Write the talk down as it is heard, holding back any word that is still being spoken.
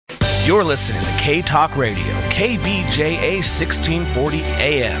You're listening to K-Talk Radio, KBJA 1640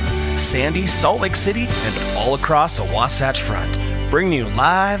 AM, Sandy, Salt Lake City, and all across the Wasatch Front. Bringing you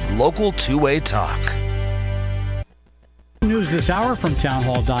live, local, two-way talk. News this hour from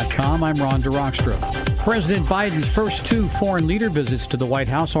townhall.com. I'm Ron DeRockstra. President Biden's first two foreign leader visits to the White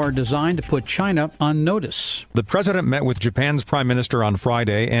House are designed to put China on notice. The president met with Japan's prime minister on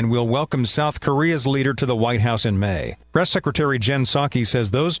Friday and will welcome South Korea's leader to the White House in May. Press Secretary Jen Psaki says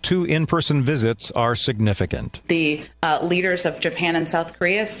those two in-person visits are significant. The leaders of Japan and South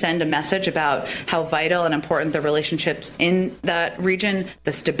Korea send a message about how vital and important the relationships in that region,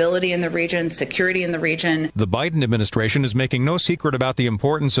 the stability in the region, security in the region. The Biden administration is making no secret about the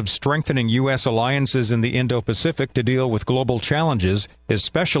importance of strengthening U.S. alliances in the Indo-Pacific to deal with global challenges,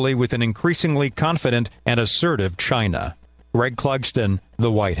 especially with an increasingly confident and assertive China. Greg Clugston,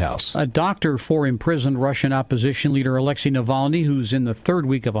 the White House. A doctor for imprisoned Russian opposition leader Alexei Navalny, who's in the third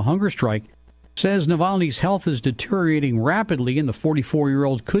week of a hunger strike, says Navalny's health is deteriorating rapidly and the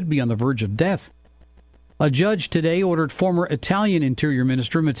 44-year-old could be on the verge of death. A judge today ordered former Italian Interior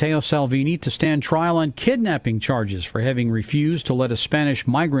Minister Matteo Salvini to stand trial on kidnapping charges for having refused to let a Spanish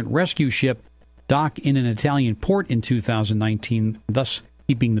migrant rescue ship dock in an Italian port in 2019, thus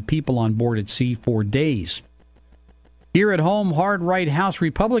keeping the people on board at sea for days. Here at home, hard-right House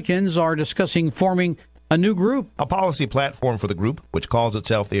Republicans are discussing forming a new group. A policy platform for the group, which calls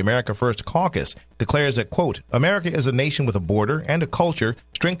itself the America First Caucus, declares that, quote, America is a nation with a border and a culture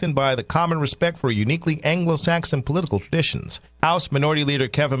strengthened by the common respect for uniquely Anglo-Saxon political traditions. House Minority Leader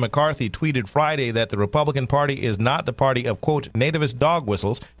Kevin McCarthy tweeted Friday that the Republican Party is not the party of, quote, nativist dog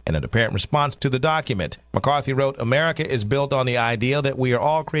whistles, in an apparent response to the document. McCarthy wrote, America is built on the idea that we are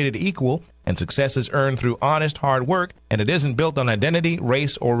all created equal and success is earned through honest, hard work, and it isn't built on identity,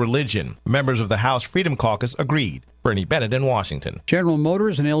 race, or religion. Members of the House Freedom Caucus agreed. Bernie Bennett in Washington. General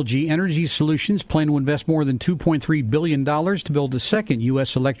Motors and LG Energy Solutions plan to invest more than $2.3 billion to build a second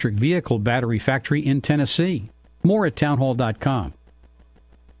U.S. electric vehicle battery factory in Tennessee. More at townhall.com.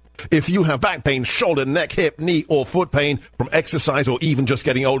 If you have back pain, shoulder, neck, hip, knee, or foot pain from exercise or even just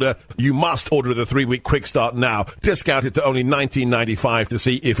getting older, you must order the 3-week Quick Start now. Discounted to only $19.95 to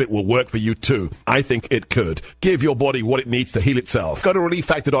see if it will work for you too. I think it could. Give your body what it needs to heal itself. Go to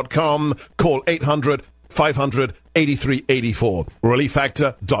ReliefFactor.com. Call 800-500-8384.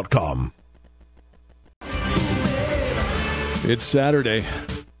 ReliefFactor.com. It's Saturday,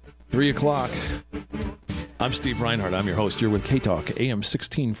 3 o'clock. I'm Steve Rinehart. I'm your host. You're with K-Talk, AM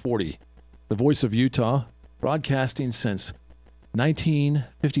 1640, the voice of Utah, broadcasting since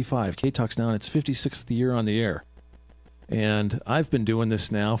 1955. K-Talk's now in its 56th year on the air. And I've been doing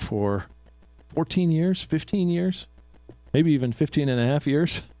this now for 14 years, 15 years, maybe even 15 and a half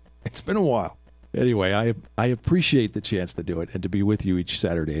years. It's been a while. Anyway, I appreciate the chance to do it and to be with you each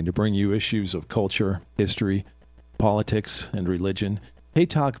Saturday and to bring you issues of culture, history, politics, and religion.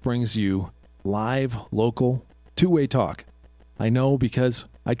 K-Talk brings you live, local, two-way talk. I know because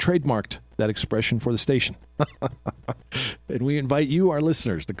I trademarked that expression for the station. And we invite you, our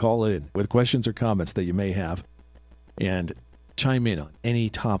listeners, to call in with questions or comments that you may have and chime in on any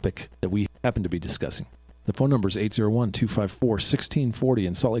topic that we happen to be discussing. The phone number is 801-254-1640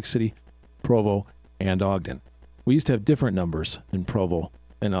 in Salt Lake City, Provo, and Ogden. We used to have different numbers in Provo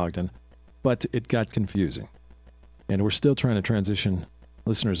and Ogden, but it got confusing. And we're still trying to transition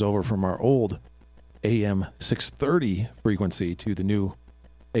listeners over from our old AM 630 frequency to the new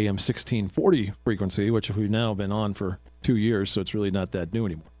AM 1640 frequency, which we've now been on for 2 years, so it's really not that new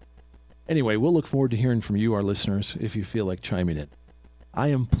anymore. Anyway, we'll look forward to hearing from you, our listeners, if you feel like chiming in. I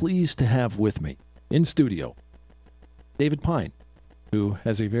am pleased to have with me in studio David Pyne, who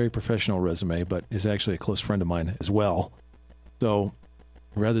has a very professional resume, but is actually a close friend of mine as well. So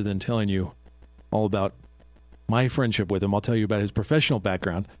rather than telling you all about my friendship with him, I'll tell you about his professional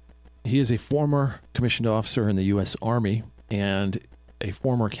background. He is a former commissioned officer in the U.S. Army and a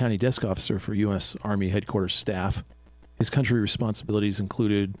former county desk officer for U.S. Army Headquarters Staff. His country responsibilities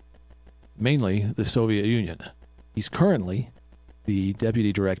included mainly the Soviet Union. He's currently the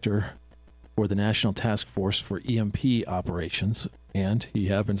Deputy Director for the National Task Force for EMP Operations, and he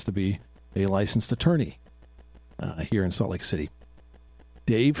happens to be a licensed attorney here in Salt Lake City.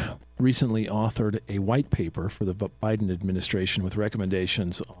 Dave recently authored a white paper for the Biden administration with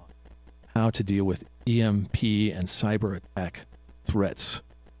recommendations on how to deal with EMP and cyberattack threats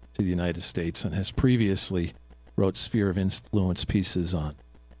to the United States, and has previously wrote sphere of influence pieces on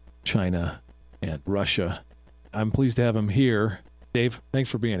China and Russia. I'm pleased to have him here. Dave, thanks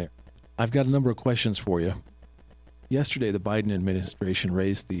for being here. I've got a number of questions for you. Yesterday, the Biden administration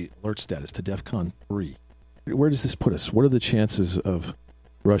raised the alert status to DEFCON 3. Where does this put us? What are the chances of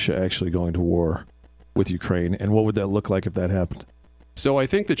Russia actually going to war with Ukraine? And what would that look like if that happened? So I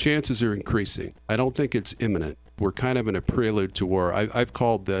think the chances are increasing. I don't think it's imminent. We're kind of in a prelude to war. I've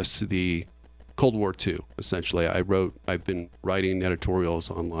called this the Cold War II, essentially. I've been writing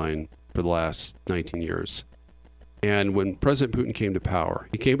editorials online for the last 19 years. And when President Putin came to power,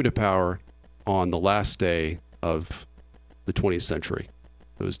 he came into power on the last day of the 20th century.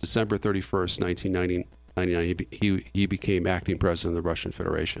 It was December 31st, 1999. He became acting president of the Russian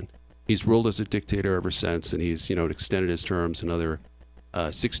Federation. He's ruled as a dictator ever since, and he's extended his terms another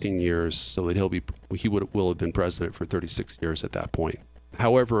 16 years, so that he will have been president for 36 years at that point.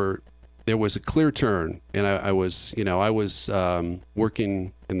 However, there was a clear turn, and I was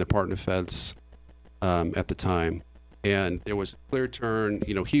working in the Department of Defense at the time, and there was a clear turn.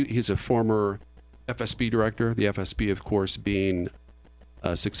 He's a former FSB director. The FSB, of course, being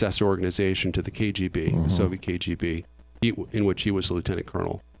a successor organization to the KGB, the Soviet KGB, in which he was a lieutenant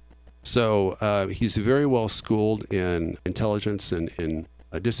colonel. So he's very well schooled in intelligence and in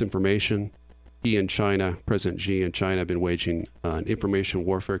disinformation. He and China, President Xi and China, have been waging an information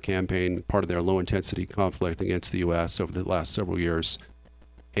warfare campaign, part of their low-intensity conflict against the U.S. over the last several years.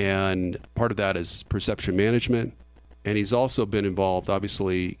 And part of that is perception management. And he's also been involved,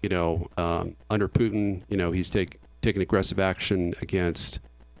 obviously, under Putin, he's taken aggressive action against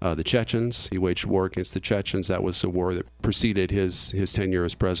the Chechens. He waged war against the Chechens. That was a war that preceded his tenure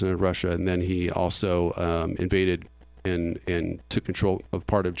as president of Russia. And then he also invaded and took control of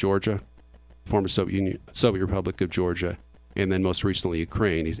part of Georgia, former Soviet Republic of Georgia, and then most recently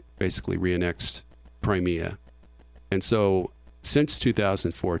Ukraine. He's basically re-annexed Crimea. And so since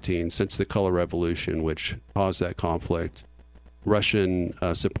 2014, since the Color Revolution, which caused that conflict, Russian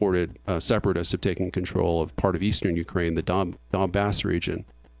supported separatists have taken control of part of eastern Ukraine, the Donbass region.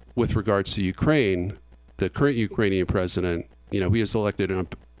 With regards to Ukraine, the current Ukrainian president, he was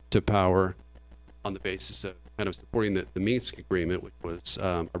elected to power on the basis of kind of supporting the Minsk agreement, which was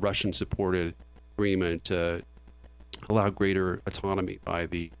a Russian-supported agreement to allow greater autonomy by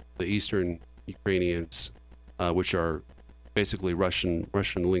the eastern Ukrainians, which are basically Russian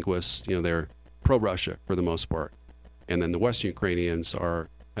linguists. They're pro-Russia for the most part. And then the Western Ukrainians are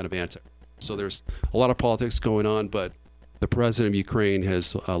kind of anti. So there's a lot of politics going on, but the president of Ukraine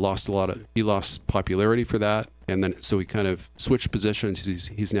has he lost popularity for that. And then so he kind of switched positions.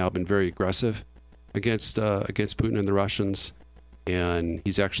 He's now been very aggressive against Putin and the Russians. And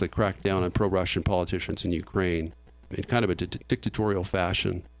he's actually cracked down on pro-Russian politicians in Ukraine in kind of a dictatorial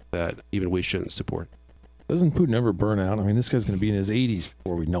fashion that even we shouldn't support. Doesn't Putin ever burn out? I mean, this guy's going to be in his 80s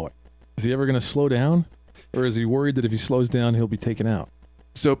before we know it. Is he ever going to slow down? Or is he worried that if he slows down, he'll be taken out?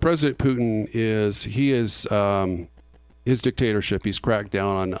 So President Putin his dictatorship, he's cracked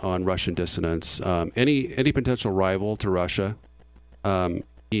down on Russian dissidents. Any potential rival to Russia,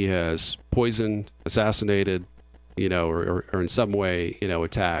 he has poisoned, assassinated, or in some way,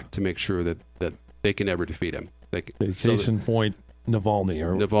 attacked to make sure that they can never defeat him. Case in point, Navalny.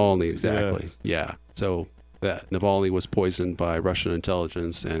 Navalny, exactly. Yeah. So that Navalny was poisoned by Russian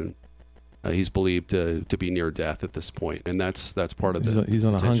intelligence, and he's believed to be near death at this point, and that's part of he's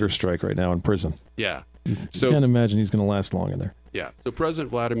on a hunger strike right now in prison. Yeah. So you can't imagine he's going to last long in there. Yeah. So President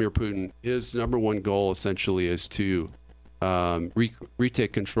Vladimir Putin, his number one goal essentially is to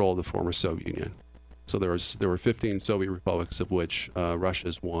retake control of the former Soviet Union. So there were 15 Soviet republics, of which Russia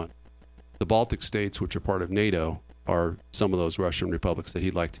is one. The Baltic states, which are part of NATO, are some of those Russian republics that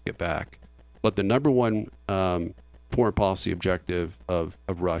he'd like to get back. But the number one foreign policy objective of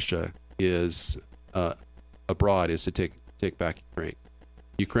Russia is abroad is to take back Ukraine.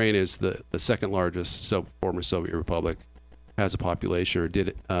 Ukraine is the second largest former Soviet republic, has a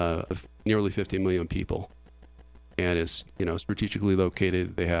population of nearly 50 million people, and is strategically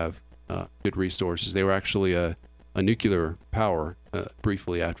located. They have good resources. They were actually a nuclear power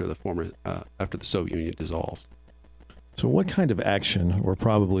briefly after the Soviet Union dissolved. So what kind of action, or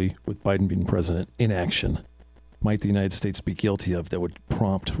probably with Biden being president, inaction, might the United States be guilty of that would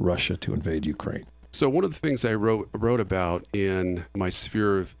prompt Russia to invade Ukraine? So one of the things I wrote about in my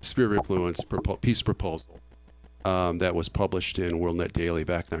Sphere of Influence peace proposal that was published in WorldNet Daily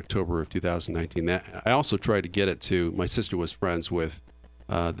back in October of 2019. I also tried to get it to, my sister was friends with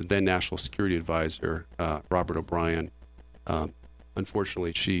the then National Security Advisor, Robert O'Brien.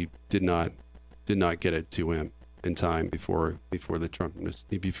 Unfortunately, she did not get it to him in time before the Trump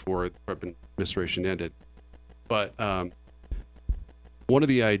administration ended. But one of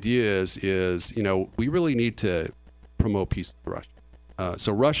the ideas is, we really need to promote peace with Russia.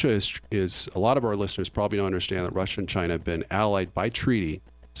 So Russia is a lot of our listeners probably don't understand that Russia and China have been allied by treaty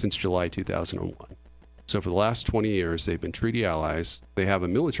since July 2001. So for the last 20 years, they've been treaty allies. They have a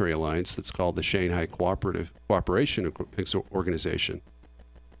military alliance that's called the Shanghai Cooperation Organization,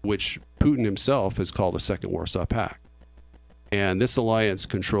 which Putin himself has called the Second Warsaw Pact. And this alliance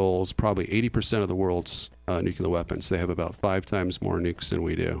controls probably 80% of the world's nuclear weapons. They have about 5 times more nukes than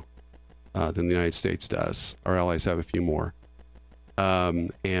we do, than the United States does. Our allies have a few more.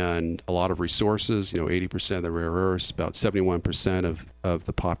 And a lot of resources, 80% of the rare earths, about 71% of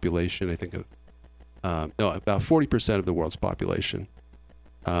the population, I think about 40% of the world's population,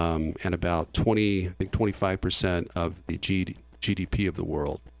 and about 25% of the GDP of the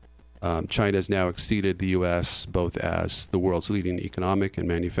world. China has now exceeded the U.S. both as the world's leading economic and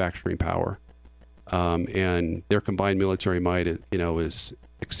manufacturing power, and their combined military might,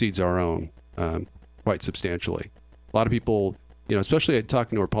 exceeds our own quite substantially. A lot of people, especially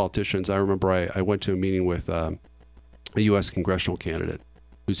talking to our politicians, I remember I went to a meeting with a U.S. congressional candidate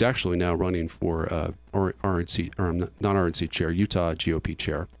who's actually now running for RNC, or not RNC chair, Utah GOP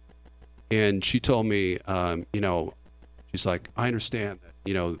chair, and she told me, she's like, I understand that,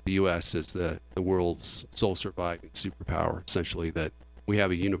 the U.S. is the world's sole surviving superpower, essentially, that we have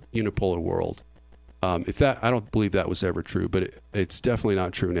a unipolar world. I don't believe that was ever true, but it's definitely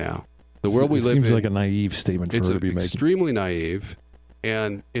not true now. The world we live in seems like a naive statement for her to be making. It's extremely naive,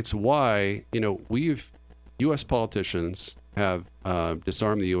 and it's why, U.S. politicians have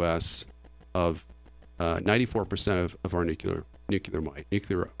disarmed the U.S. of 94% of our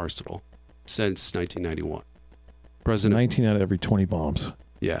nuclear arsenal since 1991. 19 out of every 20 bombs.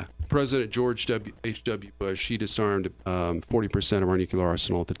 Yeah. President George H.W. Bush, he disarmed 40% of our nuclear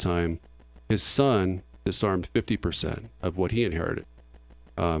arsenal at the time. His son disarmed 50% of what he inherited.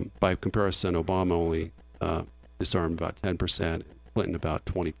 By comparison, Obama only disarmed about 10%, Clinton about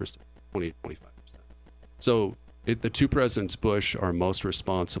 20%, 20 to 25%. So the two presidents, Bush, are most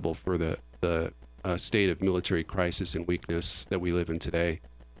responsible for the state of military crisis and weakness that we live in today.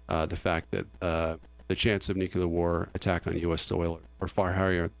 The fact that the chance of nuclear war attack on U.S. soil are far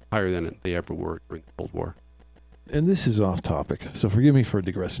higher than they ever were during the Cold War. And this is off topic, so forgive me for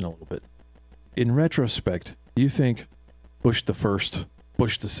digressing a little bit. In retrospect, do you think Bush the first,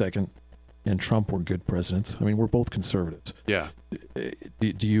 Bush the second, and Trump were good presidents? I mean, we're both conservatives. Yeah.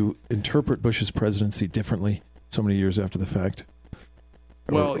 Do you interpret Bush's presidency differently so many years after the fact?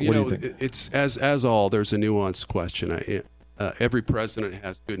 Well, it's as all, there's a nuanced question. Every president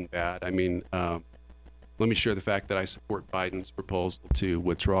has good and bad. I mean, let me share the fact that I support Biden's proposal to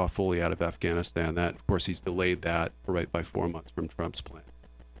withdraw fully out of Afghanistan. That, of course, he's delayed that by 4 months from Trump's plan.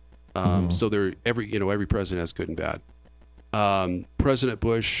 So every president has good and bad. President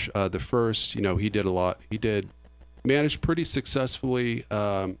Bush, the first, he did a lot. He managed pretty successfully,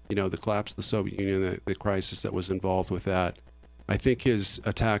 the collapse of the Soviet Union, the crisis that was involved with that. I think his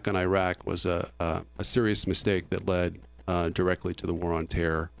attack on Iraq was a serious mistake that led directly to the war on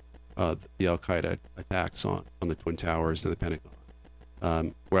terror, the Al-Qaeda attacks on the Twin Towers and the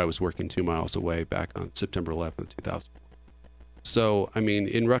Pentagon, where I was working 2 miles away back on September 11th, 2001. So, I mean,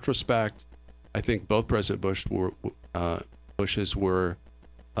 in retrospect, I think both President Bushes were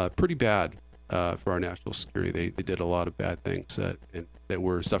pretty bad for our national security. They did a lot of bad things that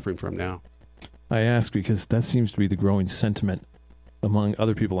we're suffering from now. I ask because that seems to be the growing sentiment among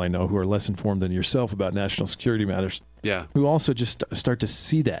other people I know who are less informed than yourself about national security matters. Yeah. Who also just start to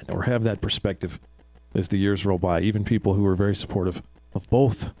see that or have that perspective as the years roll by. Even people who are very supportive of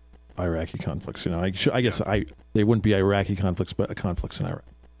both Iraqi conflicts. I guess they wouldn't be Iraqi conflicts, but conflicts in Iraq.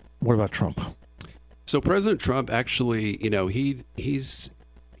 What about Trump? So President Trump actually, he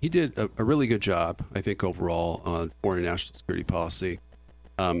did a really good job, I think, overall on foreign and national security policy.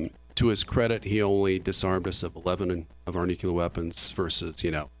 To his credit, he only disarmed us of 11 of our nuclear weapons versus,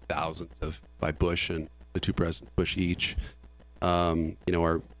 thousands by Bush and the two presidents, Bush each.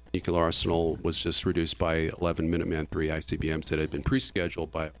 Our nuclear arsenal was just reduced by 11 Minuteman III ICBMs that had been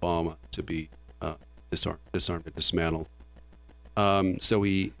pre-scheduled by Obama to be disarmed and dismantled. So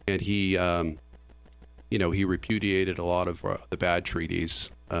he repudiated a lot of the bad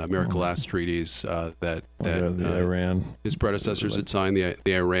treaties, America Last treaties that Iran. His predecessors had signed. The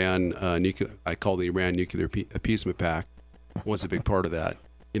Iran I call the Iran Nuclear Appeasement Pact was a big part of that.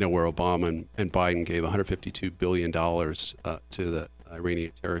 Where Obama and Biden gave $152 billion to the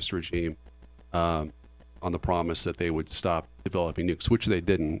Iranian terrorist regime on the promise that they would stop developing nukes, which they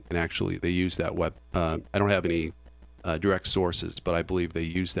didn't. And actually, they used that I don't have any direct sources, but I believe they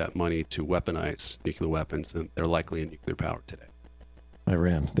used that money to weaponize nuclear weapons, and they're likely in nuclear power today.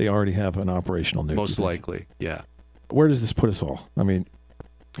 Iran. They already have an operational nuke. Most likely, yeah. Where does this put us all? I mean,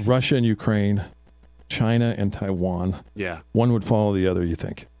 Russia and Ukraine, China and Taiwan. Yeah. One would follow the other, you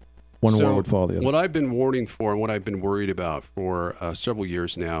think? One So war would follow the other. What I've been warning for, and what I've been worried about for several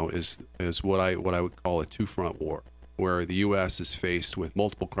years now, is what I would call a two-front war, where the U.S. is faced with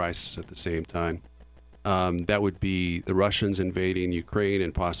multiple crises at the same time. That would be the Russians invading Ukraine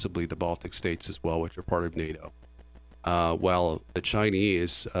and possibly the Baltic states as well, which are part of NATO. While the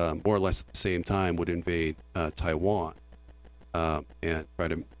Chinese, more or less at the same time, would invade Taiwan and try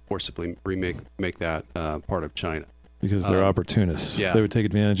to forcibly make that part of China. Because they're opportunists. Yeah. They would take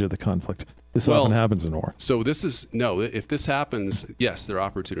advantage of the conflict. This often happens in war. So if this happens, yes, they're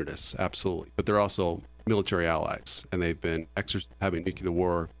opportunists, absolutely. But they're also military allies, and they've been having nuclear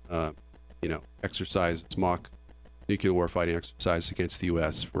war, mock nuclear war fighting exercise against the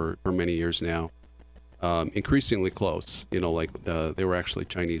U.S. for many years now. Increasingly close, they were actually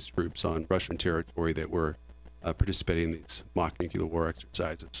Chinese troops on Russian territory that were participating in these mock nuclear war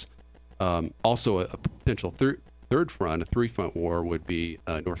exercises. Also, a potential third front, a three-front war, would be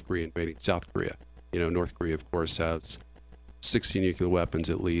North Korea invading South Korea. North Korea, of course, has 60 nuclear weapons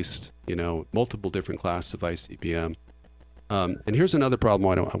at least, multiple different classes of ICBM. And here's another problem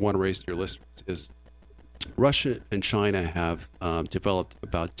I want to raise to your listeners is Russia and China have developed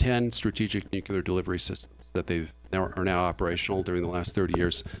about 10 strategic nuclear delivery systems that are now operational during the last 30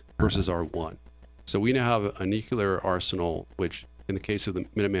 years versus our one. So we now have a nuclear arsenal, which in the case of the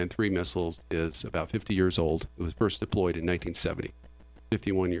Minuteman III missiles is about 50 years old. It was first deployed in 1970,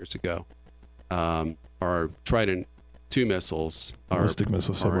 51 years ago. Our Trident II missiles are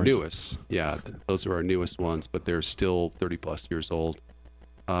our newest. Yeah, those are our newest ones, but they're still 30 plus years old.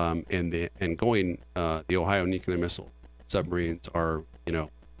 The Ohio nuclear missile submarines are,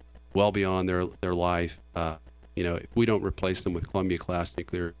 well beyond their life. If we don't replace them with Columbia-class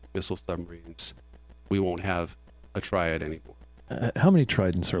nuclear missile submarines, we won't have a triad anymore. How many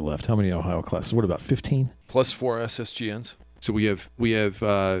Tridents are left? How many Ohio classes? What about 15? Plus 4 SSGNs. So we have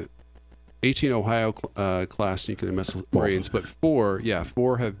 18 Ohio class nuclear missile submarines, but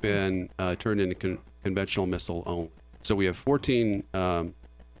four have been turned into conventional missile only. So we have 14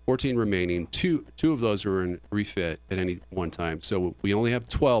 remaining. Two of those are in refit at any one time. So we only have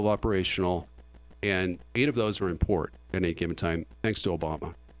 12 operational, and 8 of those are in port at any given time, thanks to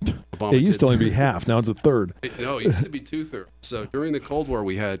Obama. It used to only be half. Now it's a third. It used to be 2/3. So during the Cold War,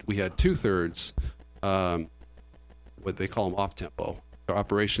 we had 2/3. What they call them off tempo. Our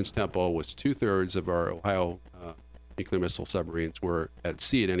operations tempo was 2/3 of our Ohio nuclear missile submarines were at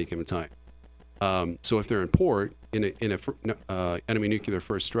sea at any given time. So if they're in port in a enemy nuclear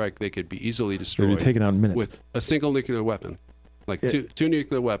first strike, they could be easily destroyed. They'd be taken out in minutes with a single nuclear weapon, two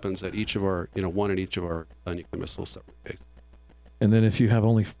nuclear weapons at each of our one at each of our nuclear missile submarine bases. And then if you have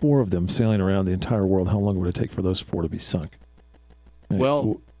only 4 of them sailing around the entire world, how long would it take for those 4 to be sunk?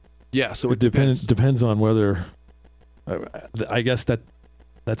 Well, yeah. So it depends on whether. I guess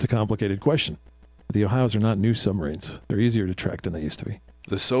that's a complicated question. The Ohios are not new submarines. They're easier to track than they used to be.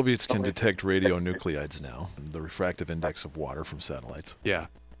 The Soviets can detect radionuclides now, the refractive index of water from satellites. Yeah.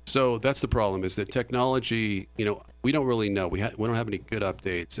 So that's the problem, is that technology, we don't really know. We don't have any good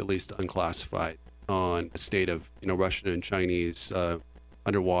updates, at least unclassified, on the state of, Russian and Chinese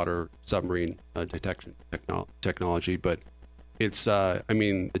underwater submarine detection technology. But it's,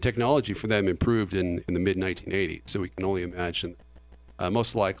 the technology for them improved in the mid-1980s. So we can only imagine,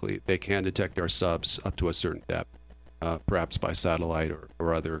 most likely, they can detect our subs up to a certain depth, perhaps by satellite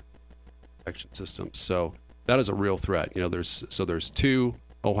or other detection systems. So that is a real threat. There's 2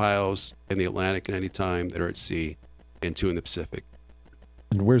 Ohios in the Atlantic at any time that are at sea, and 2 in the Pacific.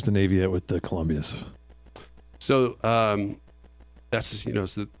 And where's the Navy at with the Columbias? So that's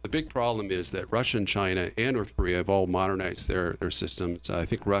so the big problem is that Russia and China and North Korea have all modernized their systems. I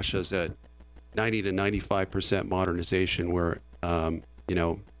think Russia's at 90 to 95% modernization, where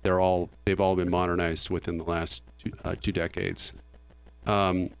they've all been modernized within the last 2 decades.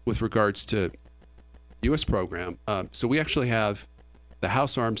 With regards to U.S. program, so we actually have the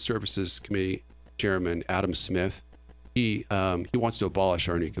House Armed Services Committee Chairman Adam Smith. He wants to abolish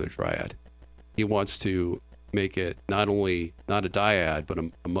our nuclear triad. He wants to make it not a dyad, but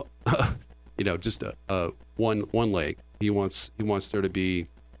just a one leg. He wants there to be,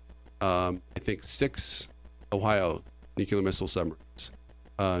 I think, 6 Ohio nuclear missile submarines.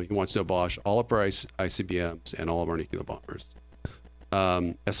 He wants to abolish all of our ICBMs and all of our nuclear bombers.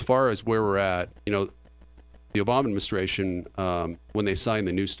 As far as where we're at, the Obama administration, when they signed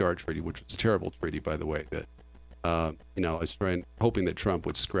the New START treaty, which was a terrible treaty, by the way, that I was hoping that Trump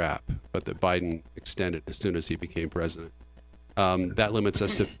would scrap, but that Biden extended as soon as he became president. That limits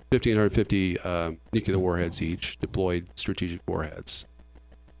us to 1,550 nuclear warheads each, deployed strategic warheads.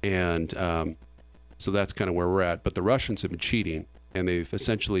 And so that's kind of where we're at. But the Russians have been cheating and they've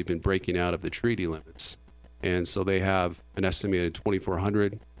essentially been breaking out of the treaty limits. And so they have an estimated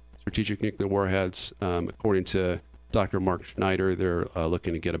 2,400 strategic nuclear warheads. According to Dr. Mark Schneider, they're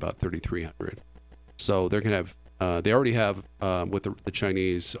looking to get about 3,300. So they're going to have, they already have, with the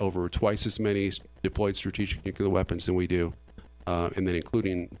Chinese, over twice as many deployed strategic nuclear weapons than we do. And then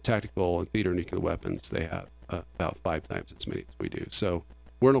including tactical and theater nuclear weapons, they have about 5 times as many as we do. So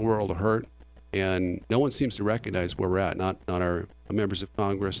we're in a world of hurt, and no one seems to recognize where we're at, not our members of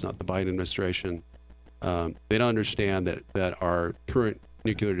Congress, not the Biden administration. They don't understand that our current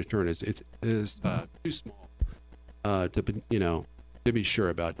nuclear deterrent is too small to be sure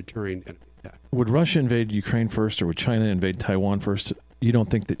about deterring enemy attack. Would Russia invade Ukraine first, or would China invade Taiwan first? You don't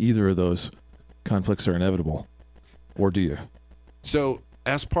think that either of those conflicts are inevitable, or do you? So,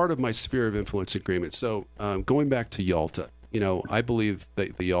 as part of my sphere of influence agreement, going back to Yalta, I believe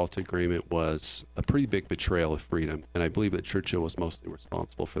that the Yalta agreement was a pretty big betrayal of freedom, and I believe that Churchill was mostly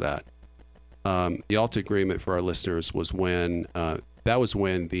responsible for that. The Yalta agreement, for our listeners, was when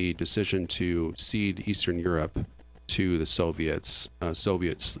the decision to cede Eastern Europe to the Soviets,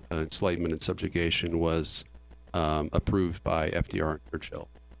 enslavement and subjugation, was approved by FDR and Churchill.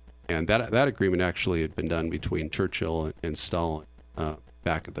 And that agreement actually had been done between Churchill and Stalin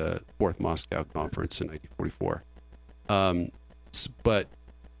back at the Fourth Moscow Conference in 1944. But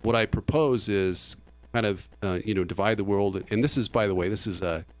what I propose is kind of divide the world. And this is, by the way,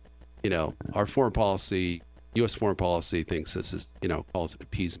 our foreign policy, U.S. foreign policy thinks this is, calls it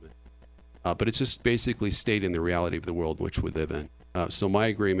appeasement. But it's just basically stating the reality of the world which we live in. So my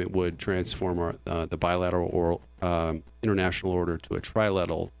agreement would transform the bilateral international order to a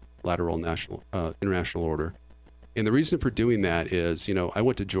trilateral international order. And the reason for doing that is, I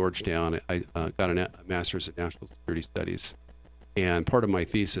went to Georgetown. I got a master's in national security studies. And part of my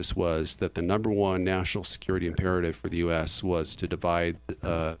thesis was that the number one national security imperative for the U.S. was to divide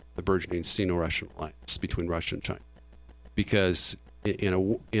the burgeoning Sino-Russian alliance between Russia and China. Because in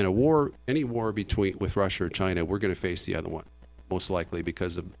a war, any war with Russia or China, we're going to face the other one, most likely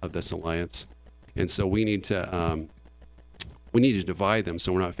because of this alliance. And so we need to divide them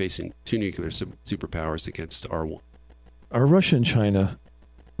so we're not facing two nuclear superpowers against R1. Are Russia and China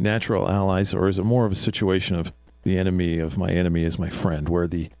natural allies, or is it more of a situation of the enemy of my enemy is my friend, where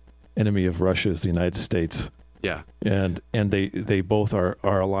the enemy of Russia is the United States? Yeah. And they both are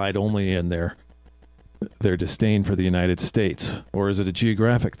allied only in their disdain for the United States, or is it a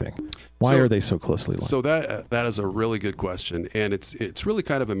geographic thing? Why are they so closely linked? So that is a really good question, and it's really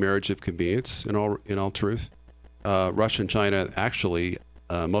kind of a marriage of convenience in all truth. Russia and China actually,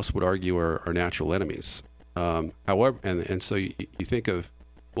 most would argue, are natural enemies. However, and so you think of,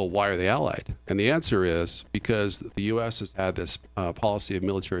 well, why are they allied? And the answer is because the U.S. has had this policy of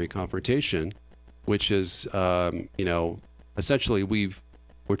military confrontation, which is, essentially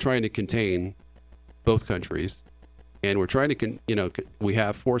we're trying to contain both countries, and we're trying to, we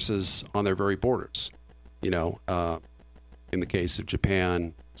have forces on their very borders. In the case of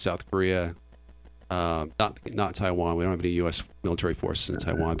Japan, South Korea, not Taiwan. We don't have any U.S. military forces in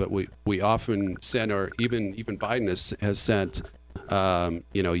Taiwan, but we often send, or even Biden has sent,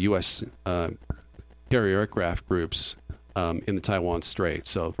 U.S. carrier aircraft groups in the Taiwan Strait.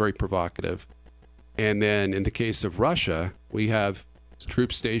 So very provocative. And then in the case of Russia, we have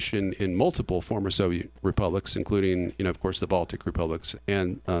troops stationed in multiple former Soviet republics, including, of course, the Baltic republics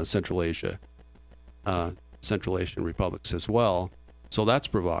and Central Asian republics as well. So that's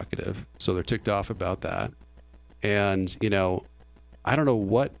provocative. So they're ticked off about that. And, I don't know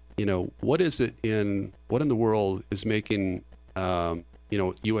what in the world is making,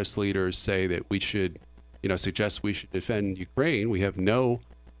 U.S. leaders say that we should, suggest we should defend Ukraine. We have no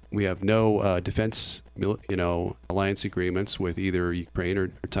defense, alliance agreements with either Ukraine or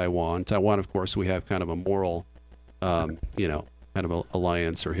Taiwan. Taiwan, of course, we have kind of a moral, kind of a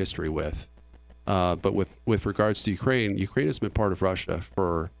alliance or history with. But with regards to Ukraine has been part of Russia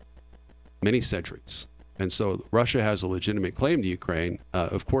for many centuries. And so Russia has a legitimate claim to Ukraine.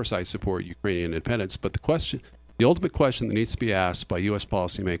 Of course, I support Ukrainian independence. But the ultimate question that needs to be asked by U.S.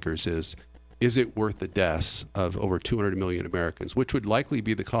 policymakers is it worth the deaths of over 200 million Americans, which would likely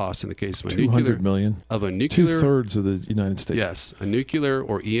be the cost in the case of a 200 million? Of a nuclear... 2/3 of the United States. Yes, a nuclear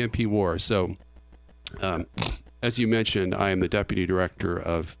or EMP war. So, as you mentioned, I am the Deputy Director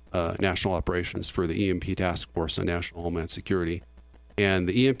of National Operations for the EMP Task Force on National Homeland Security. And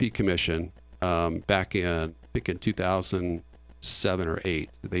the EMP Commission, back in 2007 or 2008,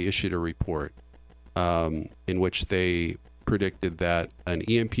 they issued a report in which they predicted that an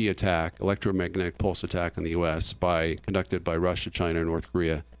EMP attack, electromagnetic pulse attack in the U.S. conducted by Russia, China, and North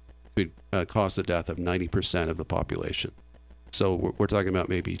Korea could cause the death of 90% of the population. So we're talking about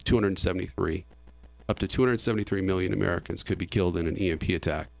maybe 273, up to 273 million Americans could be killed in an EMP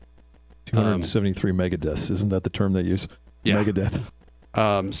attack. 273 megadeaths. Isn't that the term they use? Yeah.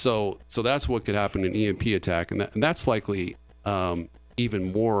 Megadeath. So that's what could happen in an EMP attack, and that's likely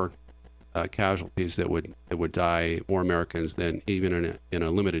even more casualties that would die, more Americans than even in a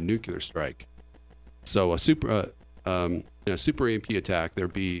limited nuclear strike. So in a super EMP attack,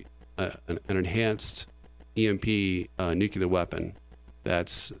 there'd be an enhanced EMP nuclear weapon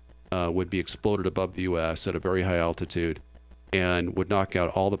that's would be exploded above the U.S. at a very high altitude, and would knock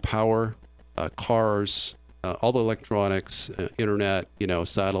out all the power, cars, all the electronics, internet,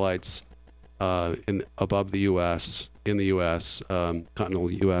 satellites above the U.S. in the U.S.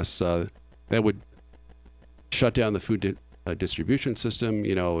 Continental U.S. That would shut down the food distribution system.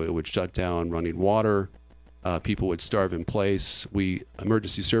 It would shut down running water. People would starve in place.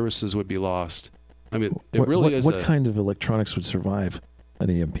 Emergency services would be lost. I mean, what kind of electronics would survive an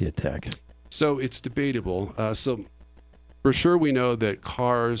EMP attack? So it's debatable. So for sure, we know that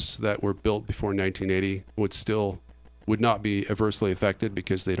cars that were built before 1980 would not be adversely affected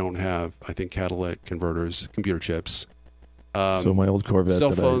because they don't have, I think, catalytic converters, computer chips. So my old Corvette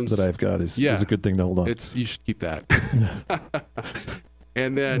that I've got is a good thing to hold on. You should keep that.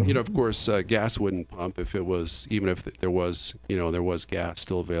 And then, of course, gas wouldn't pump even if there was gas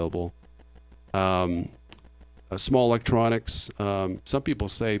still available. Small electronics. Some people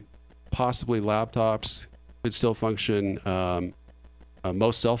say possibly laptops could still function.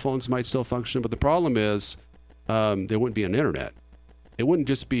 Most cell phones might still function, but the problem is there wouldn't be an internet. It wouldn't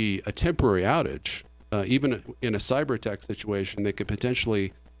just be a temporary outage. Even in a cyber attack situation, they could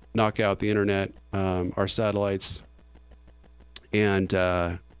potentially knock out the internet, our satellites, and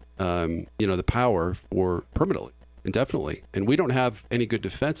the power for permanently, indefinitely. And we don't have any good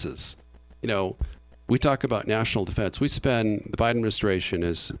defenses. We talk about national defense. The Biden administration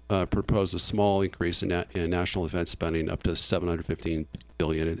has proposed a small increase in national defense spending up to $715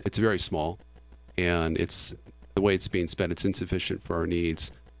 billion. It's very small, and the way it's being spent, it's insufficient for our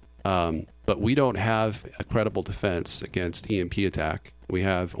needs. But we don't have a credible defense against EMP attack. We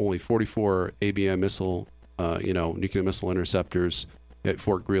have only 44 ABM missile, nuclear missile interceptors at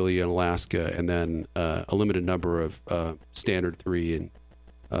Fort Greely in Alaska, and then a limited number of Standard 3 and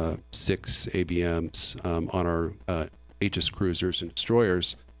 6 ABMs on our Aegis cruisers and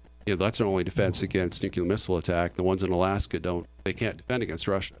destroyers. That's our only defense against nuclear missile attack. The ones in Alaska they can't defend against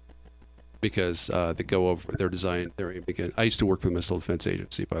Russia because they're aimed against. I used to work for the Missile Defense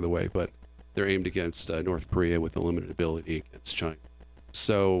Agency, by the way, but they're aimed against North Korea with a limited ability against China.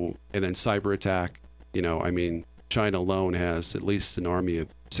 So, and then cyber attack, China alone has at least an army of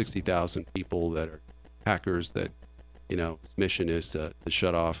 60,000 people that are hackers that, its mission is to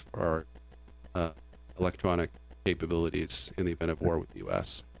shut off our electronic capabilities in the event of war with the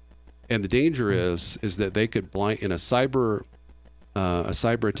U.S. And the danger is that they could blind in a cyber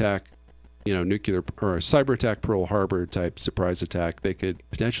attack, nuclear or a cyber attack Pearl Harbor type surprise attack. They could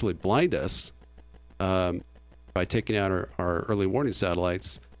potentially blind us by taking out our early warning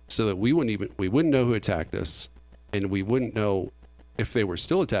satellites, so that we wouldn't know who attacked us, and we wouldn't know if they were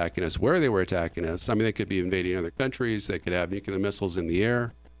still attacking us, where they were attacking us. I mean, they could be invading other countries. They could have nuclear missiles in the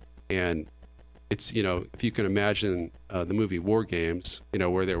air. And it's, if you can imagine the movie War Games,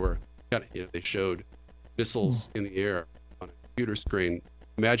 where they showed missiles in the air on a computer screen.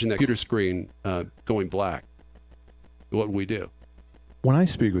 Imagine that computer screen going black. What would we do? When I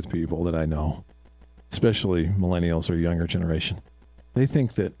speak with people that I know, especially millennials or younger generation, they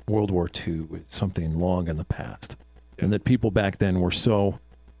think that World War II is something long in the past. And that people back then were so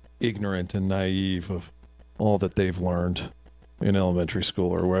ignorant and naive of all that they've learned in elementary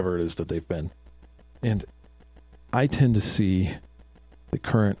school or wherever it is that they've been. And I tend to see the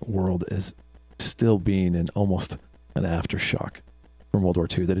current world as still being in almost an aftershock from World War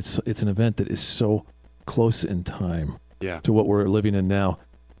II, that it's an event that is so close in time to what we're living in now,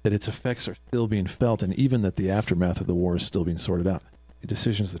 that its effects are still being felt, and even that the aftermath of the war is still being sorted out. The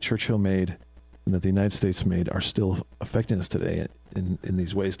decisions that Churchill made and that the United States made are still affecting us today in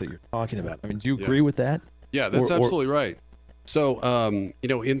these ways that you're talking about. I mean, do you agree with that? Yeah, that's absolutely right. So,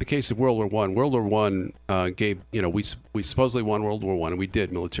 in the case of World War I gave, we supposedly won World War I, and we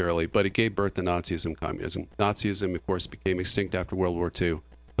did militarily, but it gave birth to Nazism, communism. Nazism, of course, became extinct after World War II,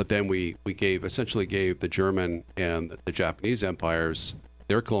 but then we essentially gave the German and the Japanese empires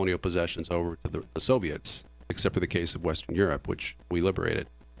their colonial possessions over to the Soviets, except for the case of Western Europe, which we liberated.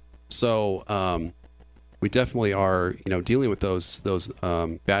 So we definitely are, dealing with those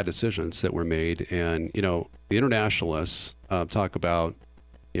bad decisions that were made. And, the internationalists talk about,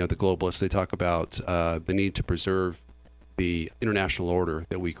 the globalists, they talk about the need to preserve the international order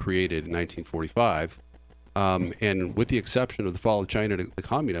that we created in 1945. And with the exception of the fall of China to the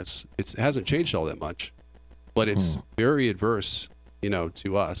communists, it hasn't changed all that much. But it's very adverse,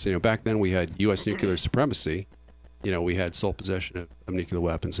 to us. Back then we had U.S. nuclear supremacy. We had sole possession of nuclear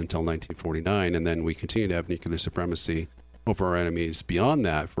weapons until 1949, and then we continued to have nuclear supremacy over our enemies beyond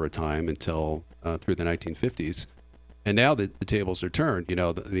that for a time until through the 1950s. And now the tables are turned.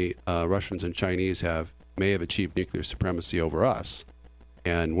 The Russians and Chinese may have achieved nuclear supremacy over us,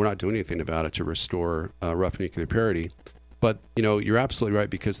 and we're not doing anything about it to restore rough nuclear parity. But you're absolutely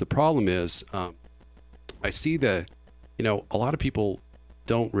right, because the problem is I see that a lot of people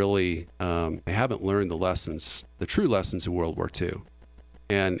don't really they haven't learned the true lessons of World War II,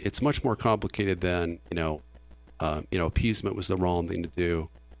 and it's much more complicated than appeasement was the wrong thing to do.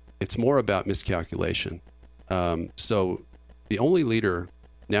 It's more about miscalculation. So the only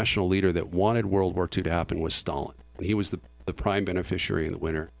national leader that wanted World War II to happen was Stalin, and he was the prime beneficiary in the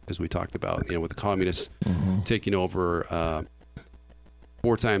winter, as we talked about. With the communists taking over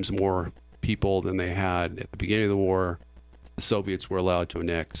 4 times more people than they had at the beginning of the war. The Soviets were allowed to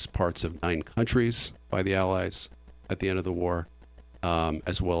annex parts of 9 countries by the Allies at the end of the war,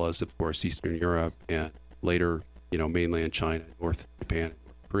 as well as, of course, Eastern Europe and later, mainland China, North Japan, and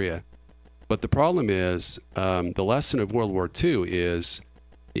North Korea. But the problem is the lesson of World War II is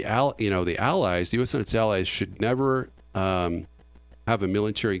the Allies, the U.S. and its allies, should never have a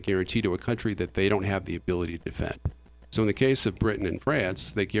military guarantee to a country that they don't have the ability to defend. So in the case of Britain and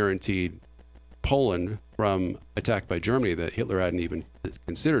France, they guaranteed Poland from attack by Germany that Hitler hadn't even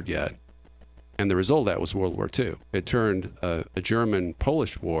considered yet. And the result of that was World War II. It turned a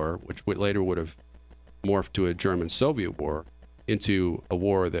German-Polish war, which later would have morphed to a German-Soviet war, into a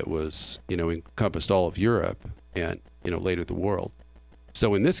war that was, encompassed all of Europe and, later the world.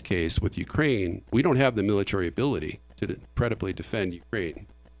 So in this case, with Ukraine, we don't have the military ability to credibly defend Ukraine.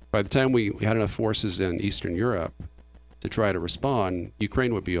 By the time we had enough forces in Eastern Europe to try to respond,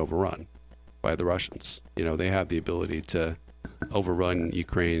 Ukraine would be overrun by the Russians. They have the ability to overrun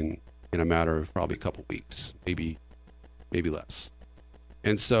Ukraine in a matter of probably a couple weeks, maybe less.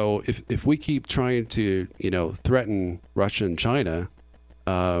 And so if we keep trying to, threaten Russia and China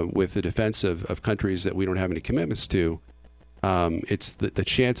with the defense of countries that we don't have any commitments to, it's the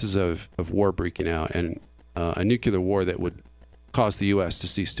chances of war breaking out and a nuclear war that would cause the U.S. to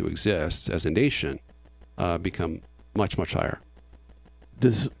cease to exist as a nation become much, much higher.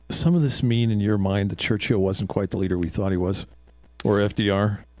 Does some of this mean in your mind that Churchill wasn't quite the leader we thought he was? Or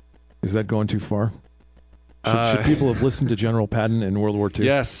FDR? Is that going too far? Should people have listened to General Patton in World War II?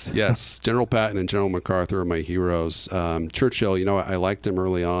 Yes. General Patton and General MacArthur are my heroes. Churchill, I liked him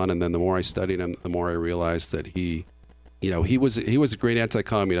early on, and then the more I studied him, the more I realized that he was a great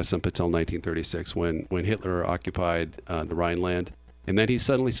anti-communist up until 1936 when Hitler occupied the Rhineland, and then he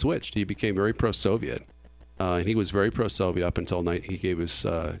suddenly switched. He became very pro-Soviet. And he was very pro-Soviet up until he gave his,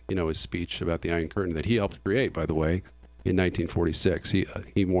 his speech about the Iron Curtain that he helped create, by the way, in 1946.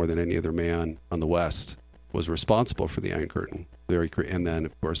 He more than any other man on the West was responsible for the Iron Curtain. And then,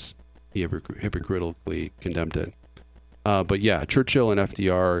 of course, he hypocritically condemned it. But yeah, Churchill and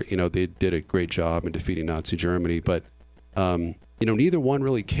FDR, they did a great job in defeating Nazi Germany. But neither one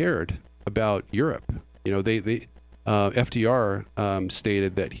really cared about Europe. FDR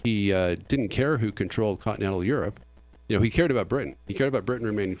stated that he didn't care who controlled continental Europe. He cared about Britain. He cared about Britain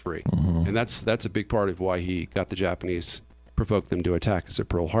remaining free. And that's a big part of why he got the Japanese, provoked them to attack us at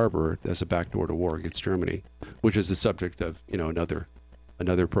Pearl Harbor as a backdoor to war against Germany, which is the subject of,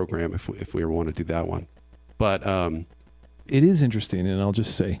 another program if we ever want to do that one. But it is interesting, and I'll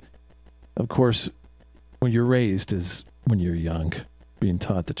just say, of course, when you're raised when you're young, being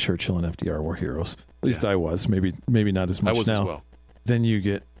taught that Churchill and FDR were heroes. At least I was. Maybe not as much I was now. As well. Then you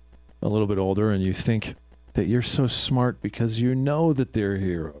get a little bit older and you think that you're so smart because you know that they're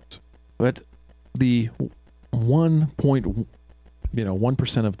heroes. But the 1%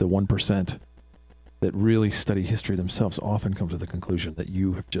 of the 1% that really study history themselves often come to the conclusion that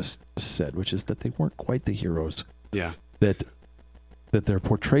you have just said, which is that they weren't quite the heroes that they're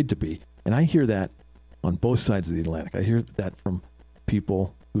portrayed to be. And I hear that on both sides of the Atlantic. I hear that from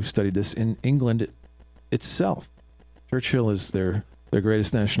people who've studied this in England itself. Churchill is their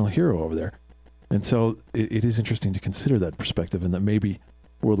greatest national hero over there. And so it is interesting to consider that perspective, and that maybe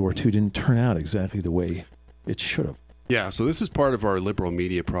World War II didn't turn out exactly the way it should have. Yeah, so this is part of our liberal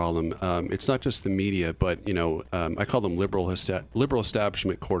media problem. It's not just the media, but I call them liberal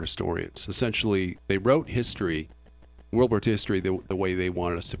establishment court historians. Essentially, they wrote history, World War II history, the way they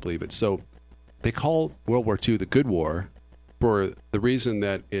wanted us to believe it. So they call World War II the good war, for the reason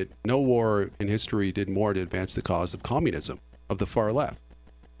that no war in history did more to advance the cause of communism of the far left.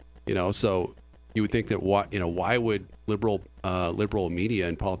 So you would think that why would liberal media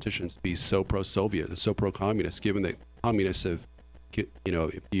and politicians be so pro-Soviet, so pro-communist, given that communists have,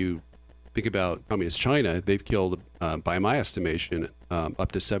 if you think about communist China, they've killed, by my estimation,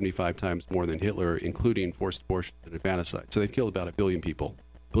 up to 75 times more than Hitler, including forced abortion and infanticide. So they've killed about 1 billion people, 1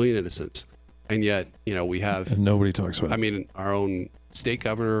 billion innocents. And yet, we have... And nobody talks about it. I mean, our own state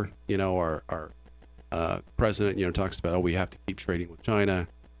governor, our president, talks about, we have to keep trading with China.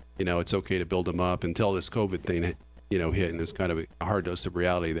 It's okay to build them up until this COVID thing, hit, and it's kind of a hard dose of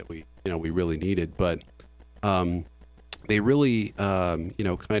reality that we really needed. But they really,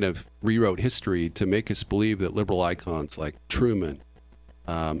 kind of rewrote history to make us believe that liberal icons like Truman,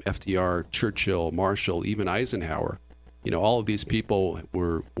 FDR, Churchill, Marshall, even Eisenhower, all of these people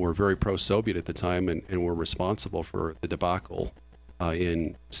were very pro-Soviet at the time and were responsible for the debacle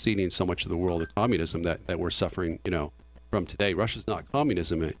in ceding so much of the world to communism that we're suffering, from today. Russia's not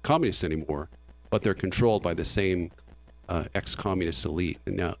communist anymore, but they're controlled by the same ex-communist elite.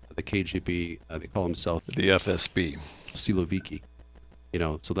 And now the KGB, they call themselves the FSB. Siloviki.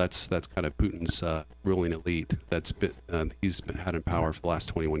 So that's kind of Putin's ruling elite. That's been he's had in power for the last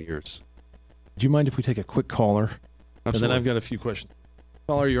 21 years. Do you mind if we take a quick caller? Absolutely. And then I've got a few questions.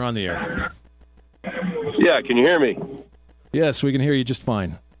 Caller, you're on the air. Yeah, can you hear me? Yes, we can hear you just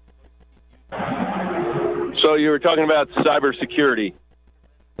fine. So you were talking about cybersecurity.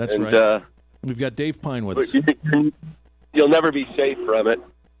 That's right. We've got Dave Pyne with us. You'll never be safe from it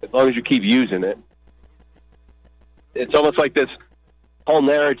as long as you keep using it. It's almost like this whole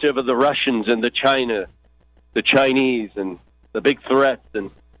narrative of the Russians and the Chinese and the big threats.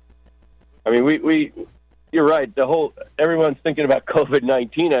 And I mean, you're right. Everyone's thinking about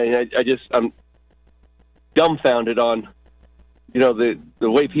COVID-19. I'm dumbfounded on, the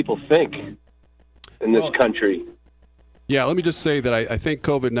way people think in this country. Yeah, let me just say that I think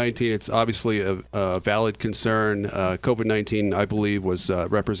COVID-19, it's obviously a valid concern. COVID-19, I believe,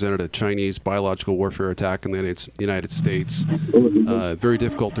 represented a Chinese biological warfare attack in the United States. Very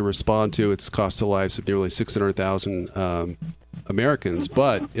difficult to respond to. It's cost the lives of nearly 600,000 Americans,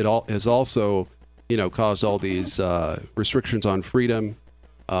 but it has also, caused all these restrictions on freedom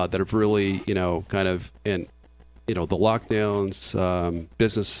that have really, kind of, and, the lockdowns,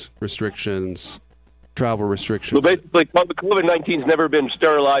 business restrictions, travel restrictions. So basically, COVID-19's never been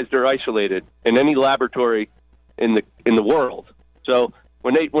sterilized or isolated in any laboratory in the world. So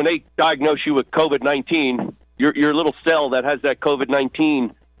when they diagnose you with COVID-19, your little cell that has that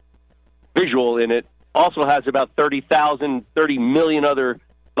COVID-19 visual in it also has about 30 million other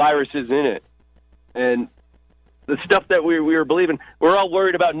viruses in it. And the stuff that we were believing, we're all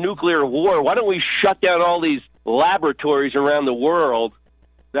worried about nuclear war. Why don't we shut down all these laboratories around the world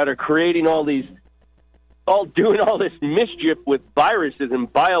that are creating doing all this mischief with viruses and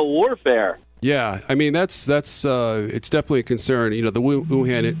biowarfare? Yeah, I mean that's it's definitely a concern. The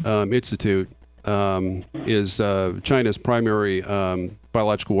Wuhan Institute is China's primary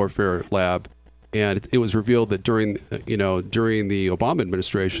biological warfare lab, and it was revealed that during the Obama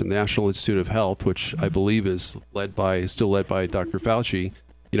administration, the National Institute of Health, which I believe is still led by Dr. Fauci,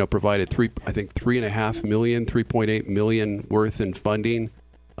 provided 3.8 million worth in funding.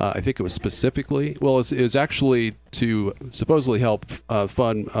 I think it was specifically, it was actually to supposedly help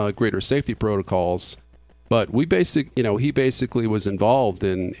fund greater safety protocols, but he basically was involved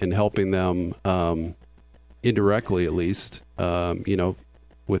in helping them indirectly, at least,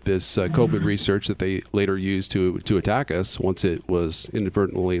 with this COVID research that they later used to attack us once it was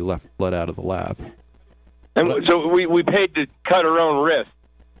inadvertently let out of the lab. And so we paid to cut our own risk,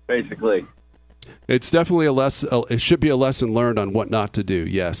 basically. It's definitely it should be a lesson learned on what not to do.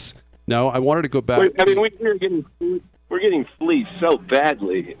 Yes. Now I wanted to go back. We're getting fleeced so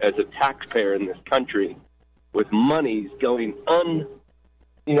badly as a taxpayer in this country, with monies going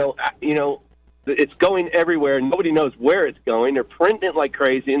it's going everywhere, and nobody knows where it's going. They're printing it like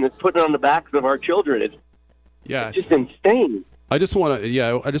crazy, and it's putting it on the backs of our children. It's just insane. I just want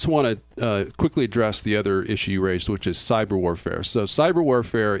to quickly address the other issue you raised, which is cyber warfare. So cyber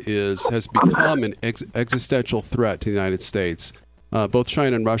warfare has become an existential threat to the United States. Both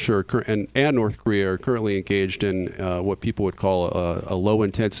China and Russia and North Korea are currently engaged in what people would call a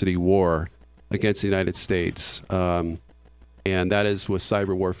low-intensity war against the United States, and that is with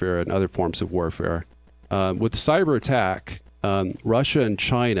cyber warfare and other forms of warfare. With the cyber attack, Russia and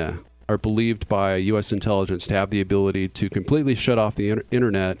China are believed by U.S. intelligence to have the ability to completely shut off the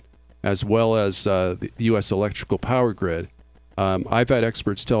internet, as well as the U.S. electrical power grid. I've had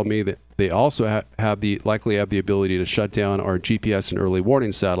experts tell me that they also likely have the ability to shut down our GPS and early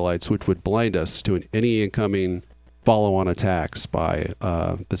warning satellites, which would blind us to any incoming follow-on attacks by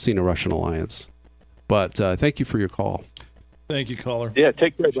the Sino-Russian alliance. But thank you for your call. Thank you, caller. Yeah,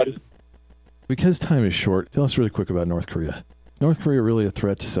 take care, buddy. Because time is short, tell us really quick about North Korea. Is North Korea really a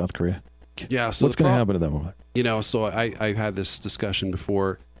threat to South Korea? Yeah. So what's going to happen to them over there? So I've had this discussion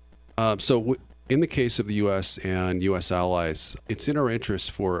before. In the case of the U.S. and U.S. allies, it's in our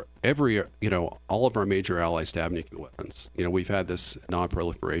interest for all of our major allies to have nuclear weapons. We've had this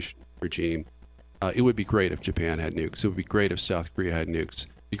non-proliferation regime. It would be great if Japan had nukes. It would be great if South Korea had nukes. It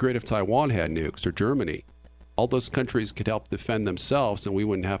would be great if Taiwan had nukes, or Germany. All those countries could help defend themselves, and we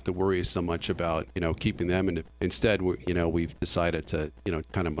wouldn't have to worry so much about keeping them. And instead, we've decided to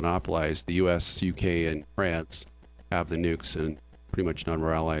kind of monopolize. The U.S., U.K., and France have the nukes, and pretty much none of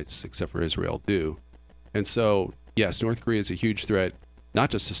our allies, except for Israel, do. And so, yes, North Korea is a huge threat, not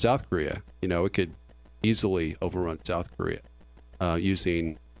just to South Korea. It could easily overrun South Korea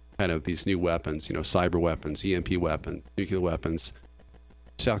using kind of these new weapons, cyber weapons, EMP weapons, nuclear weapons.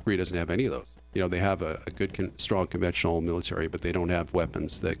 South Korea doesn't have any of those. They have a good, strong conventional military, but they don't have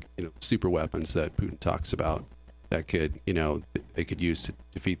weapons that, super weapons that Putin talks about that could, they could use to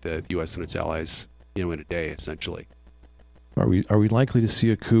defeat the U.S. and its allies, in a day, essentially. Are we likely to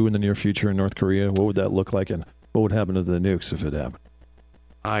see a coup in the near future in North Korea? What would that look like, and what would happen to the nukes if it happened?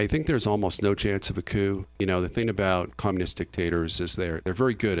 I think there's almost no chance of a coup. The thing about communist dictators is they're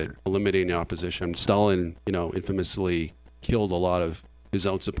very good at eliminating opposition. Stalin, infamously killed a lot of his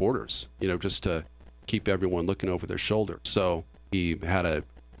own supporters, just to keep everyone looking over their shoulder. So he had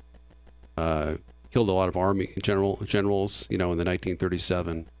killed a lot of army generals, in the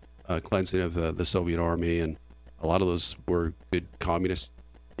 1937 cleansing of the Soviet army, and a lot of those were good communist,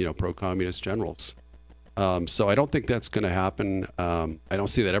 pro-communist generals. So I don't think that's going to happen. I don't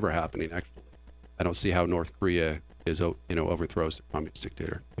see that ever happening, actually. I don't see how North Korea overthrows the communist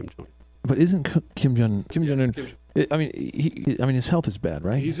dictator, Kim Jong-un. But isn't Kim Jong-un? His health is bad,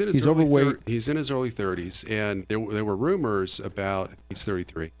 right? He's in his overweight. He's in his early 30s, and there were rumors about he's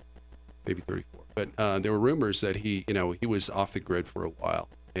 33, maybe 34. But there were rumors that he was off the grid for a while,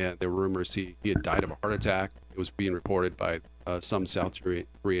 and there were rumors he had died of a heart attack. It was being reported by some South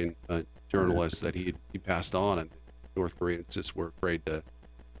Korean journalists that he passed on, and North Koreans just were afraid to,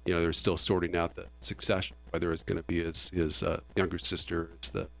 they're still sorting out the succession, whether it's going to be his younger sister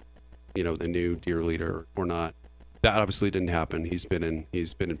as the new dear leader or not. That obviously didn't happen. He's been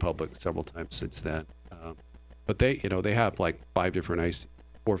in public several times since then. But they have like 4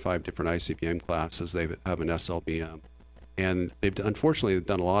 or 5 different ICBM classes. They have an SLBM, and unfortunately they've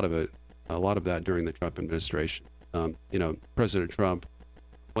done a lot of that during the Trump administration. President Trump,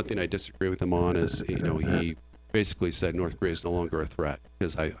 one thing I disagree with him on is, he basically said North Korea is no longer a threat,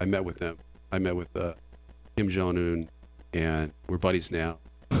 because I met with them. I met with Kim Jong-un, and we're buddies now.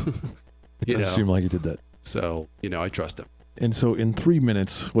 It doesn't seem like he did that. So, I trust him. And so in 3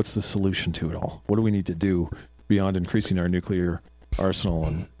 minutes, what's the solution to it all? What do we need to do beyond increasing our nuclear arsenal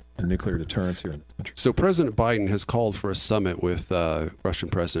and nuclear deterrence here in the country? So President Biden has called for a summit with Russian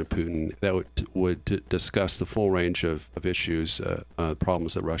President Putin that would discuss the full range of issues,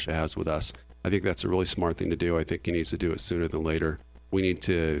 problems that Russia has with us. I think that's a really smart thing to do. I think he needs to do it sooner than later. We need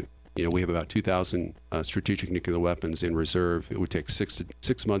to, we have about 2,000 strategic nuclear weapons in reserve. It would take 6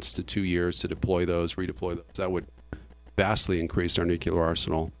 months to 2 years to deploy those, redeploy those. That would vastly increase our nuclear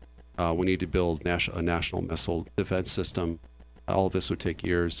arsenal. We need to build a national missile defense system. All of this would take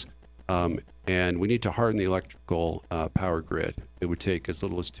years. And we need to harden the electrical power grid. It would take as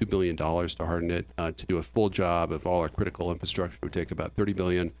little as $2 billion to harden it. To do a full job of all our critical infrastructure would take about $30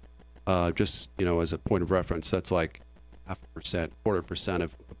 billion. Just, as a point of reference, that's like 0.25%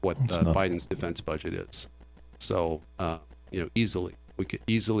 of what Biden's defense budget is. So, easily. We could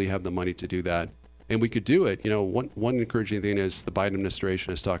easily have the money to do that. And we could do it. One encouraging thing is the Biden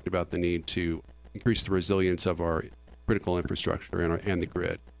administration has talked about the need to increase the resilience of our critical infrastructure and the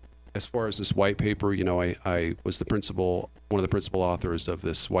grid. As far as this white paper, I was one of the principal authors of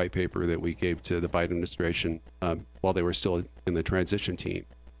this white paper that we gave to the Biden administration while they were still in the transition team,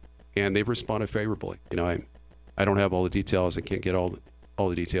 and they've responded favorably. I don't have all the details. I can't get all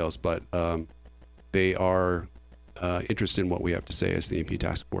the details, but they are interested in what we have to say as the EMP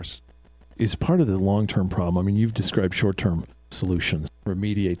task force. Is part of the long-term problem, you've described short-term solutions,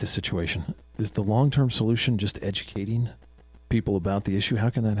 remediate the situation. Is the long-term solution just educating people about the issue? How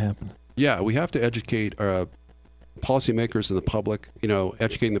can that happen? Yeah, we have to educate policymakers and the public.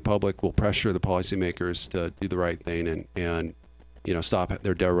 Educating the public will pressure the policymakers to do the right thing, and stop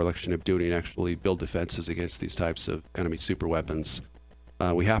their dereliction of duty and actually build defenses against these types of enemy super weapons.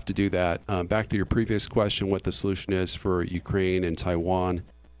 We have to do that. Back to your previous question, what the solution is for Ukraine and Taiwan.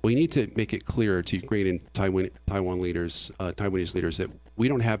 We need to make it clear to Ukraine and Taiwanese leaders that we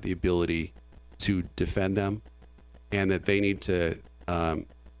don't have the ability to defend them, and that they need to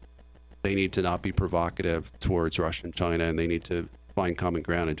not be provocative towards Russia and China, and they need to find common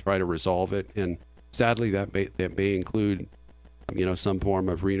ground and try to resolve it. And sadly, that may include, some form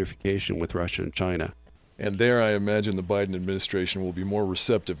of reunification with Russia and China. And there, I imagine the Biden administration will be more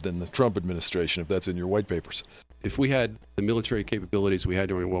receptive than the Trump administration, if that's in your white papers. If we had the military capabilities we had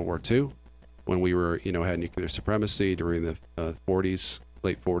during World War II, when we were, had nuclear supremacy during the 40s,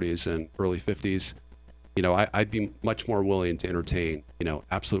 late 40s and early 50s, I'd be much more willing to entertain,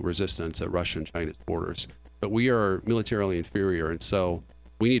 absolute resistance at Russia and China's borders. But we are militarily inferior, and so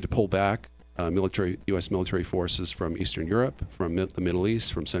we need to pull back U.S. military forces from Eastern Europe, from the Middle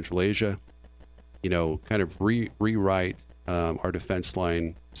East, from Central Asia, kind of rewrite our defense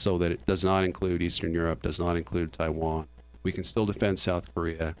line so that it does not include Eastern Europe, does not include Taiwan. We can still defend South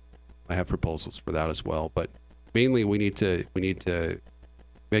Korea. I have proposals for that as well. But mainly we need to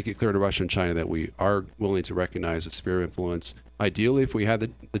make it clear to Russia and China that we are willing to recognize a sphere of influence. Ideally, if we had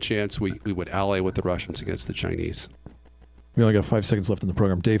the chance, we would ally with the Russians against the Chinese. We only got 5 seconds left in the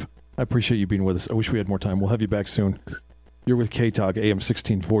program. Dave, I appreciate you being with us. I wish we had more time. We'll have you back soon. You're with K-Talk, AM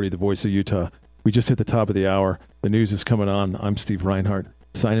 1640, the voice of Utah. We just hit the top of the hour. The news is coming on. I'm Steve Rinehart,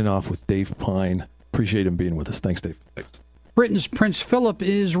 signing off with Dave Pyne. Appreciate him being with us. Thanks, Dave. Thanks. Britain's Prince Philip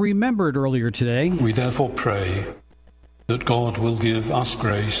is remembered earlier today. We therefore pray that God will give us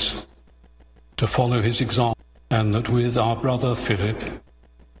grace to follow his example, and that with our brother Philip,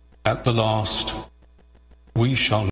 at the last, we shall